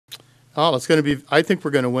Oh, it's going to be. I think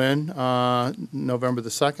we're going to win November the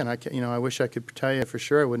 2nd. I wish I could tell you for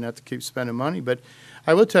sure. I wouldn't have to keep spending money, but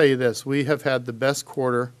I will tell you this: we have had the best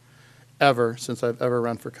quarter ever since I've ever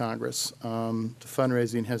run for Congress. The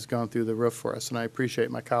fundraising has gone through the roof for us, and I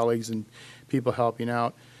appreciate my colleagues and people helping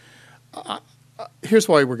out. Here's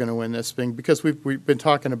why we're going to win this thing, because we've been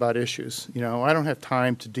talking about issues. I don't have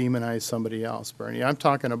time to demonize somebody else, Bernie. I'm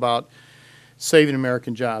talking about saving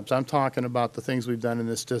American jobs. I'm talking about the things we've done in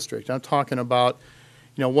this district. I'm talking about,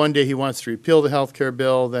 one day he wants to repeal the health care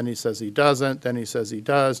bill, then he says he doesn't, then he says he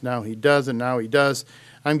does, now he doesn't, now he does.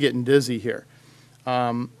 I'm getting dizzy here.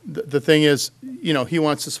 The thing is, he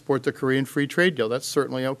wants to support the Korean free trade deal. That's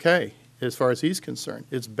certainly okay as far as he's concerned.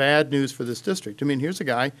 It's bad news for this district. I mean, here's a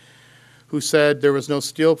guy who said there was no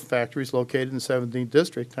steel factories located in the 17th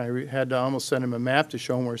district. I had to almost send him a map to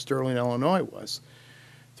show him where Sterling, Illinois was.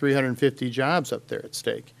 350 jobs up there at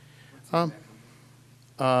stake.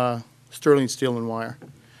 Sterling Steel and Wire.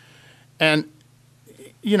 And,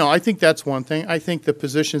 I think that's one thing. I think the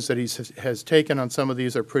positions that he has taken on some of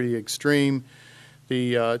these are pretty extreme.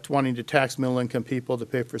 The wanting to tax middle-income people to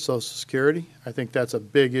pay for Social Security, I think that's a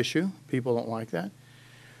big issue. People don't like that.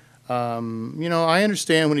 I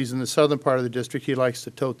understand when he's in the southern part of the district, he likes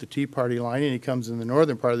to tote the Tea Party line, and he comes in the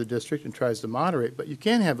northern part of the district and tries to moderate. But you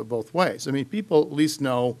can't have it both ways. I mean, people at least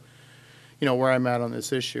know, where I'm at on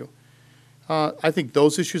this issue. I think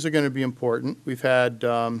those issues are going to be important. We've had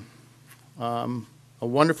a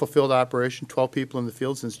wonderful field operation, 12 people in the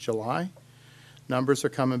field since July. Numbers are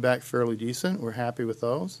coming back fairly decent. We're happy with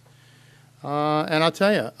those. And I'll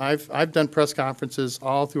tell you, I've done press conferences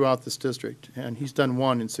all throughout this district, and he's done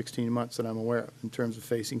one in 16 months that I'm aware of in terms of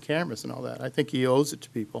facing cameras and all that. I think he owes it to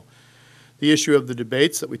people. The issue of the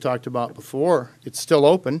debates that we talked about before, it's still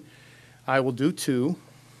open. I will do two,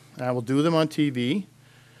 and I will do them on TV,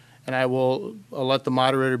 and I will let the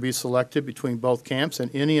moderator be selected between both camps, and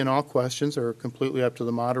any and all questions are completely up to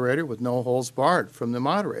the moderator with no holds barred from the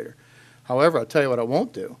moderator. However, I'll tell you what I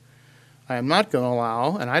won't do. I am not going to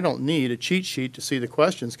allow, and I don't need a cheat sheet to see the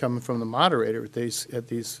questions coming from the moderator at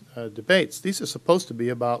these debates. These are supposed to be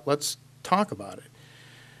about, let's talk about it.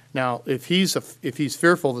 Now, if he's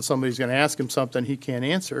fearful that somebody's going to ask him something he can't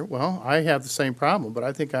answer, well, I have the same problem, but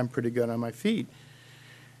I think I'm pretty good on my feet.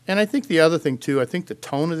 And I think the other thing, too, I think the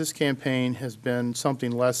tone of this campaign has been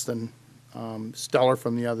something less than stellar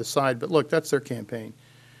from the other side. But look, that's their campaign.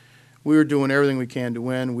 We are doing everything we can to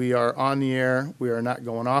win. We are on the air. We are not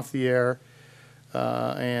going off the air.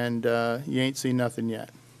 And you ain't seen nothing yet.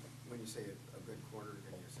 When you say a good quarter,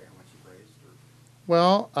 can you say how much you've raised? Or?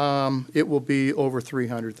 Well, it will be over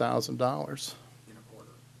 $300,000 In a quarter.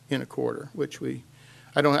 In a quarter, which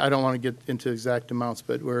I don't want to get into exact amounts,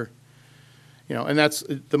 but we're, and that's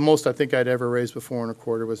the most I think I'd ever raised before in a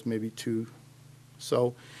quarter was maybe $2.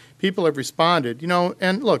 So people have responded,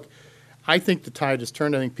 and look, I think the tide has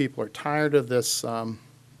turned. I think people are tired of this,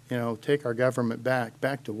 take our government back.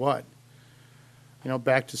 Back to what?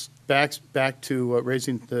 Back to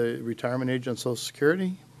raising the retirement age on Social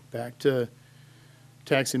Security, back to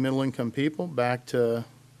taxing middle-income people, back to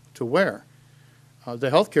where?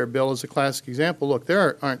 The health care bill is a classic example. Look,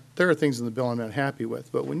 there are things in the bill I'm not happy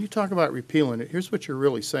with, but when you talk about repealing it, here's what you're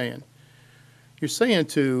really saying. You're saying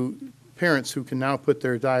to parents who can now put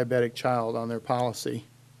their diabetic child on their policy,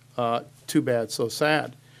 too bad, so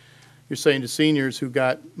sad. You're saying to seniors who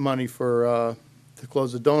got money for to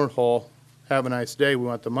close the donut hole, have a nice day, we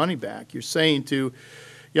want the money back. You're saying to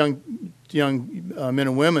young men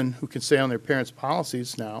and women who can stay on their parents'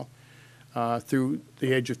 policies now through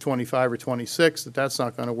the age of 25 or 26 that that's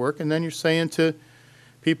not going to work. And then you're saying to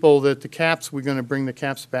people that we're going to bring the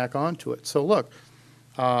caps back onto it. So look,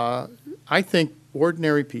 I think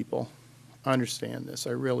ordinary people understand this.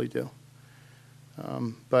 I really do.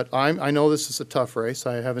 But I know this is a tough race.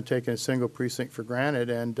 I haven't taken a single precinct for granted,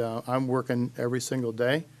 and I'm working every single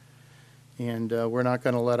day. And we're not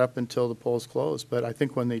going to let up until the polls close. But I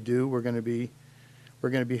think when they do, we're going to be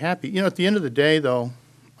happy. At the end of the day, though,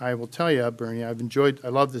 I will tell you, Bernie, I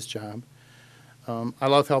love this job. I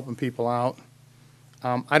love helping people out.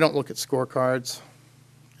 I don't look at scorecards,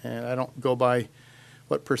 and I don't go by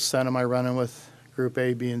what percent am I running with Group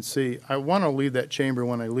A, B, and C. I want to leave that chamber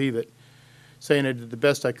when I leave it, saying I did the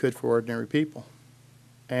best I could for ordinary people.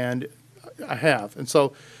 And I have. And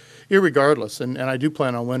so, irregardless, and I do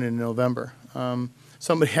plan on winning in November.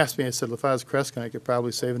 Somebody asked me, I said, if I was Kreskin, I could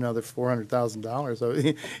probably save another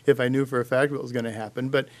 $400,000 if I knew for a fact what was going to happen.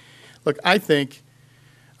 But look, I think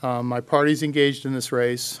my party's engaged in this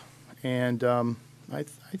race, and I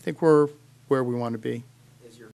think we're where we want to be.